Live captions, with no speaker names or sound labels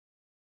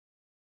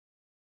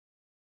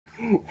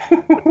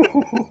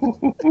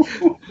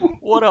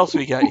What else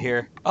we got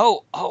here?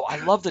 Oh, I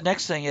love the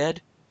next thing,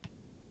 Ed.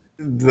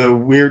 The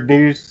weird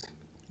news.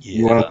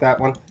 You Yeah. want that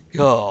one?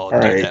 Oh, All do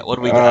right. that. What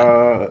do we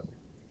got?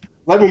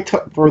 Let me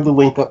throw the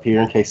link up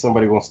here in case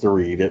somebody wants to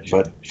read it.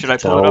 But Should I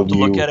pull it up tell to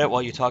look you, at it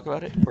while you talk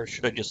about it, or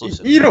should I just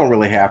listen? you don't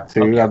really have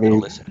to. Okay, I I'm gonna mean,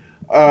 listen.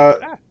 uh,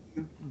 Ah.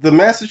 the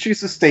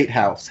Massachusetts State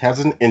House has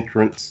an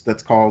entrance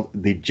that's called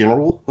the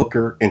General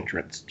Hooker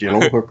entrance.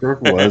 General Hooker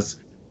was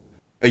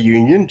a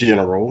Union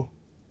general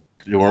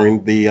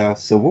during the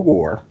Civil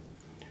War,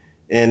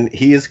 and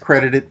he is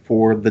credited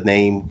for the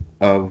name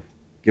of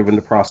giving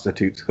the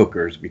prostitutes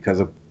hookers because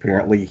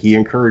apparently he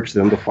encouraged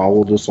them to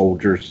follow the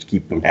soldiers to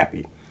keep them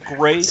happy.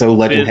 Great So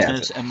legend has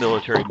business it. and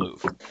military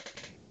move.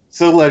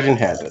 So legend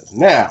has it.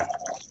 Now,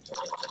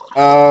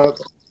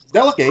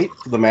 delegate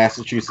to the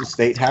Massachusetts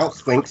State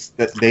House thinks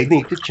that they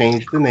need to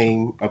change the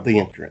name of the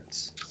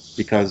entrance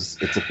because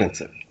it's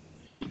offensive.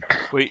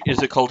 Wait,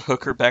 is it called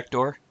Hooker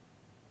Backdoor?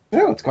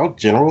 No, it's called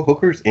General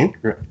Hooker's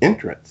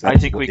entrance. I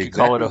That's think we could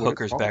call it exactly a what it's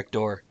Hooker's called.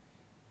 Backdoor.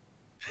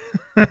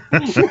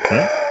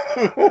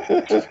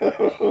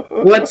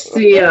 What's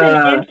the It's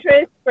an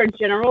interest for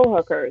general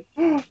hookers.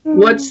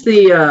 what's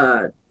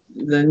the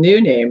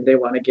new name they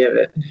want to give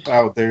it?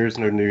 Oh, there's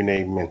no new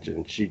name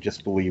mentioned. She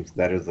just believes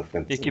that is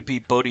offensive. It could be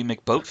Bodie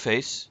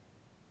McBoatface.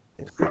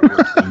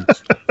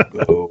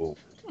 Oh.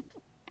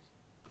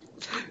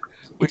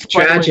 Which, It's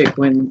by the way- tragic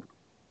when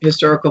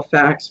historical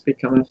facts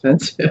become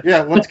offensive.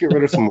 Yeah, let's get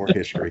rid of some more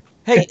history.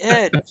 Hey,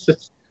 Ed,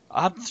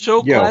 I'm so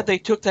Yo. glad they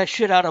took that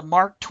shit out of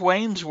Mark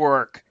Twain's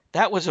work.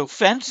 That was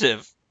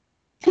offensive.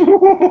 Yeah,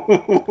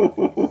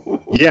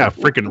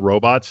 freaking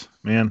robots,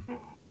 man.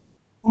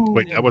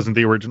 Wait, that wasn't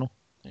the original?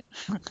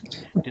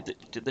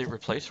 Did they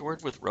replace the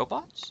word with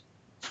robots?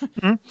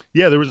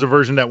 Yeah, there was a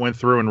version that went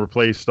through and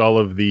replaced all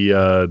of the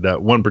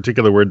that one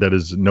particular word that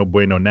is no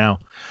bueno now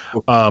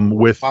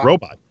with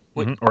robot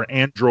or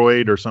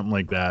android or something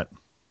like that.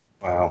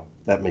 Wow,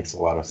 that makes a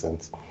lot of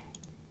sense.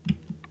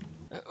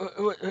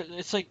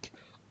 It's like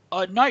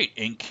a night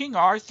in King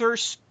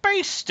Arthur's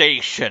space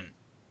station.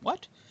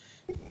 What?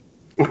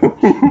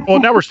 Well,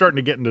 now we're starting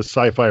to get into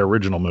sci-fi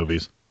original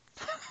movies.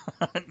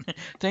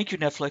 Thank you,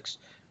 Netflix.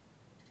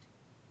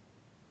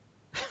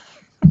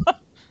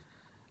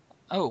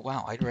 Oh,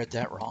 wow, I read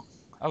that wrong.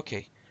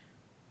 Okay.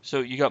 So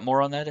you got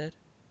more on that, Ed?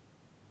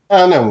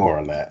 No more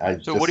on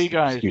that. So what do you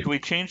guys? Should we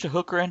change the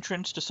hooker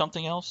entrance to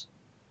something else?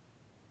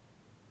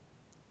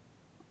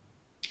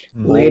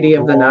 Lady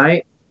of the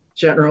Night,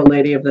 General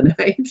Lady of the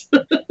Night.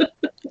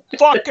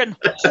 Fucking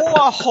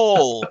whore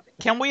hole.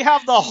 Can we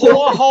have the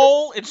whore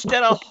hole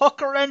instead of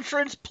hooker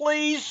entrance,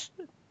 please?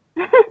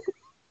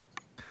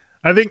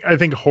 I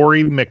think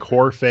Hoary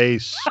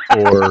McHoreface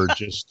or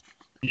just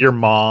your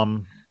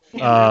mom.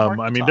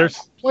 I mean, there's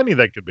plenty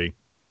that could be.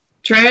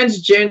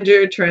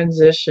 Transgender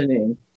transitioning.